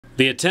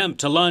The attempt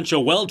to launch a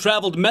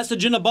well-traveled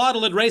message in a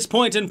bottle at Race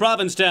Point in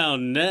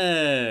Provincetown.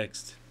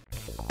 Next.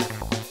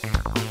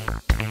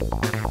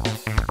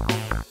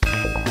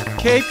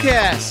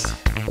 CapeCast.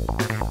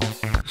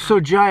 So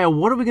Jaya,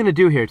 what are we going to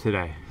do here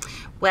today?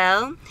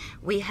 Well,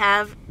 we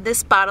have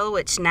this bottle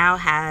which now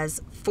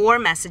has 4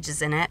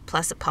 messages in it,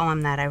 plus a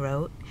poem that I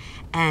wrote,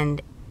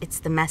 and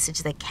it's the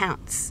message that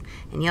counts.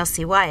 And you'll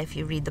see why if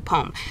you read the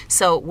poem.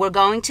 So we're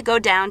going to go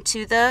down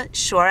to the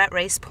shore at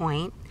Race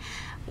Point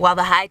while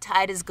the high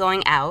tide is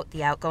going out,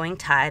 the outgoing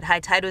tide. High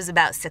tide was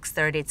about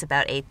 6:30, it's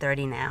about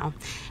 8:30 now.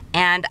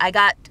 And I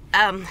got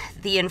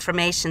the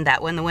information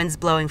that when the wind's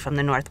blowing from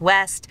the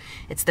northwest,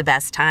 it's the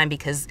best time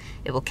because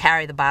it will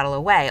carry the bottle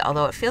away,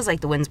 although it feels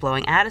like the wind's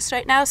blowing at us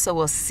right now, so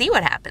we'll see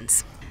what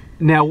happens.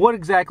 Now, what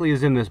exactly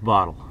is in this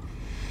bottle?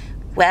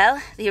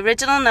 Well, the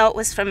original note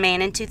was from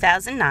Maine in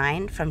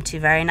 2009 from 2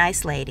 very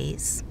nice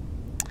ladies.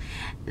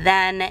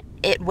 Then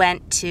it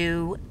went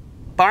to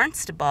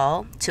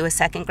Barnstable to a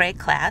 2nd grade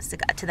class.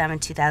 It got to them in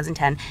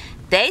 2010.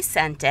 They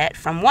sent it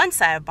from one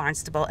side of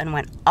Barnstable and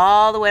went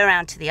all the way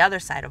around to the other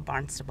side of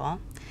Barnstable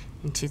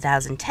in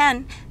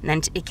 2010. And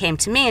then it came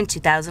to me in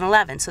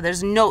 2011. So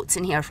there's notes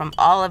in here from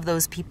all of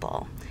those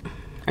people.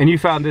 And you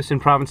found this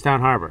in Provincetown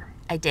Harbor?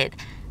 I did.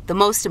 The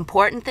most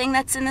important thing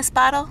that's in this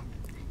bottle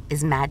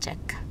is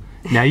magic.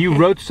 Now you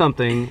wrote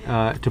something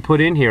to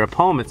put in here, a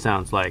poem it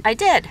sounds like. I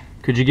did.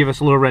 Could you give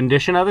us a little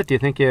rendition of it? Do you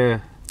think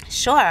you...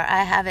 Sure,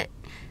 I have it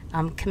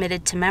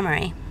committed to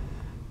memory.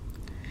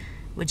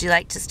 Would you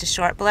like just a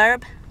short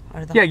blurb?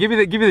 Or the... Yeah, give me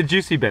the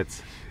juicy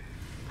bits.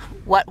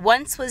 What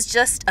once was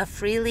just a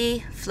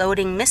freely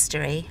floating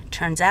mystery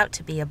turns out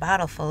to be a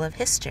bottle full of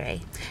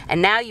history.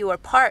 And now you are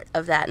part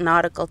of that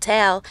nautical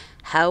tale.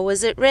 How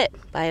was it writ?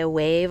 By a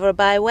wave or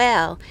by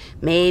whale?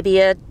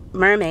 Maybe a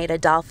mermaid, a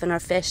dolphin or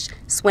fish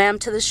swam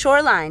to the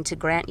shoreline to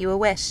grant you a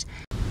wish.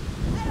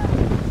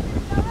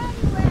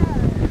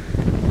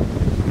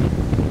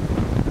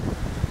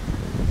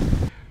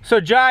 So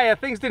Jaya,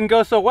 things didn't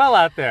go so well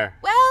out there.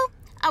 Well,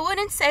 I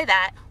wouldn't say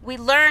that. We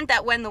learned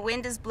that when the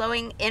wind is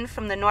blowing in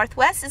from the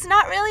northwest, it's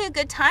not really a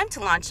good time to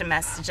launch a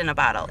message in a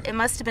bottle. It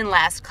must have been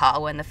last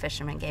call when the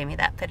fisherman gave me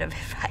that bit of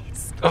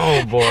advice.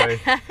 Oh boy.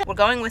 We're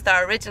going with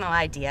our original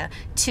idea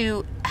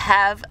to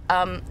have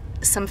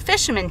some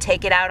fishermen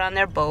take it out on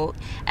their boat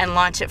and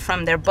launch it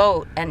from their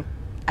boat. And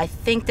I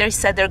think they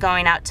said they're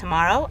going out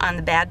tomorrow on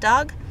the Bad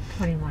Dog.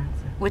 20 miles.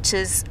 Which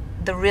is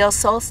the real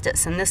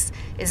solstice, and this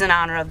is in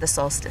honor of the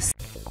solstice.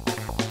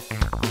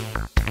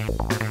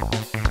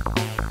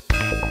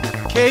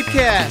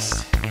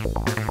 CapeCast.